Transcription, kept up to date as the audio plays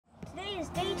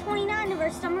day 29 of our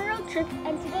summer road trip,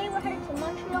 and today we're headed to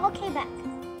Montreal, Quebec.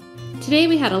 Today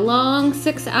we had a long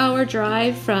 6-hour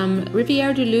drive from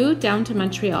Rivière-du-Loup down to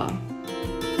Montreal.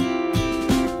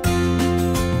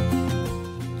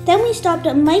 Then we stopped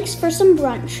at Mike's for some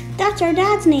brunch. That's our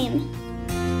dad's name.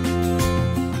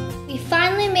 We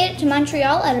finally made it to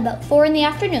Montreal at about 4 in the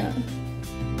afternoon.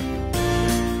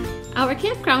 Our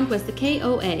campground was the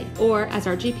KOA, or as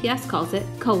our GPS calls it,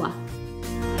 KOA.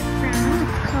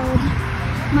 It's called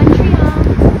Montreal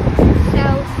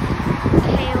South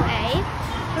KOA.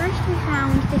 First we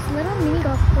found this little mini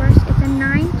golf course. It's a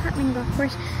 9-putt mini golf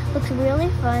course. Looks really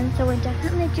fun, so we're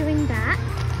definitely doing that.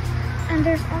 And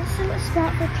there's also a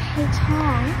spot for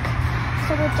pétanque,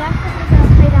 so we're definitely going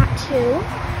to play that too.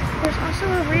 There's also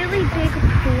a really big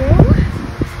pool,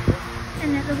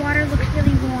 and the water looks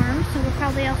really warm, so we're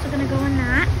probably also going to go in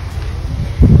that.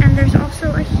 And there's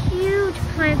also a huge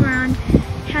playground. It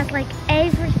has like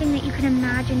everything that you can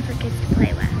imagine for kids to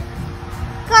play with.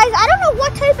 Guys, I don't know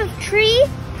what type of tree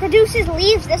produces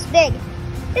leaves this big.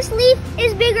 This leaf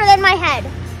is bigger than my head.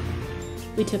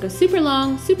 We took a super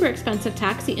long, super expensive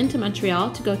taxi into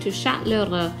Montreal to go to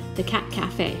Châteauroux, the cat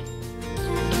cafe.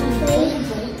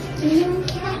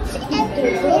 Cats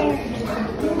everywhere.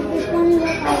 There's one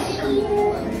right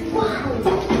here.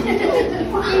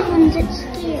 That one's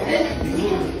scared.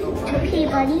 Okay,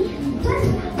 buddy.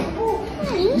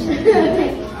 Hi.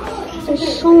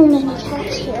 There's so many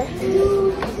cats here.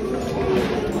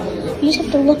 You just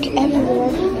have to look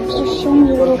everywhere. There's so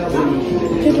many little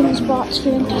hidden spots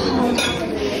for them to hide.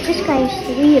 This guy has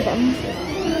 3 of them.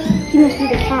 He must be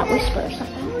the cat whisperer or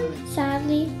something.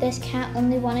 Sadly, this cat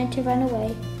only wanted to run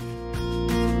away.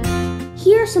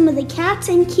 Here are some of the cats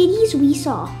and kitties we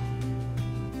saw.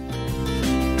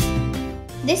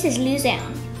 This is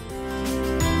Luzanne.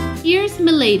 Here's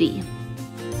Milady.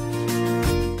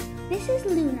 This is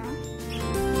Luna.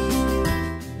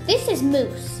 This is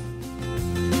Moose.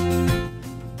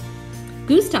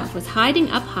 Gustav was hiding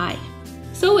up high.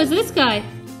 So was this guy.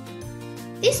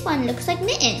 This one looks like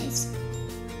Mittens.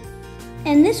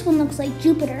 And this one looks like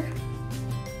Jupiter.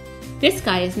 This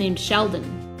guy is named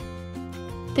Sheldon.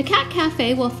 The cat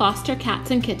cafe will foster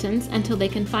cats and kittens until they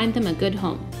can find them a good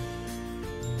home.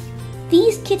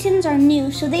 These kittens are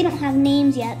new, so they don't have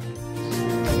names yet.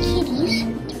 The kitties,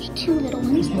 there's 2 little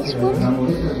ones. This one, that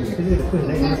one. And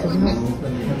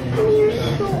they're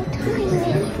so tiny.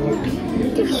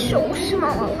 They're so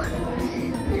small.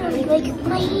 Literally like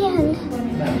my hand.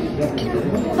 I can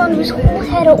hold on to his whole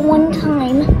head at one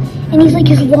time. And he's like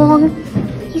as long,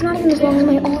 he's not even as long as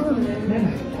my arm.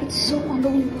 It's so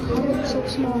unbelievable how they're so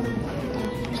small.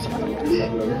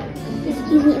 He's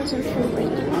eating some food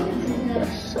right now.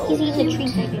 He's eating a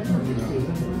treat.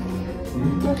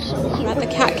 We're at the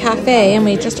cat cafe and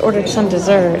we just ordered some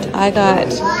dessert. I got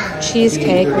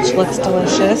cheesecake, which looks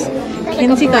delicious.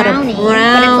 Kinsey got a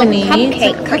brownie, it's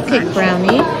a cupcake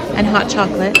brownie, and hot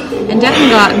chocolate. And Declan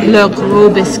got le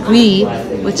gros biscuit,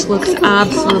 which looks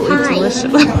absolutely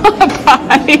delicious.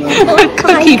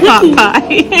 Cookie pot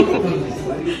pie.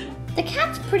 The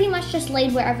cats pretty much just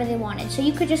laid wherever they wanted, so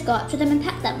you could just go up to them and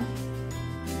pet them.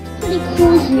 Pretty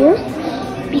cool here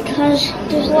because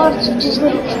there's lots of just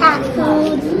little cat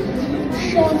food,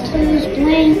 shelters,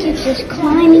 blankets, there's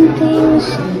climbing things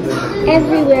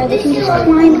everywhere. They can just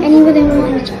climb anywhere they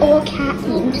want. It's all cat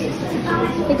themed.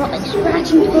 They got like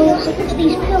scratching pillows. Look at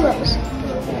these pillows.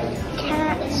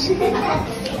 Cats.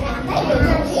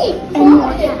 And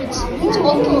more cats. It's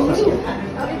all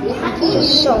themed. This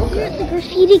is so good. The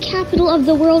graffiti capital of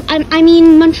the world. I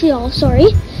mean Montreal.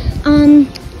 Sorry. And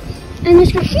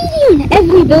there's graffiti in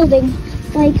every building.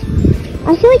 Like,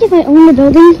 I feel like if I owned a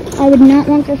building, I would not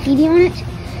want graffiti on it.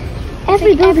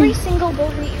 Every building. Every single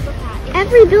building you look at.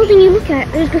 Every building you look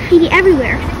at, there's graffiti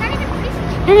everywhere.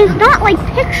 And it's not like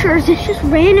pictures, it's just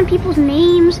random people's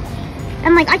names.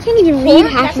 And like, I can't even read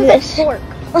half of this. Pork.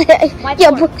 Yeah,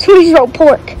 somebody wrote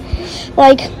pork.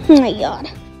 Like, oh my god.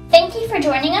 Thank you for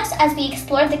joining us as we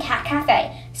explored the cat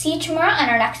cafe. See you tomorrow on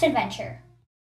our next adventure.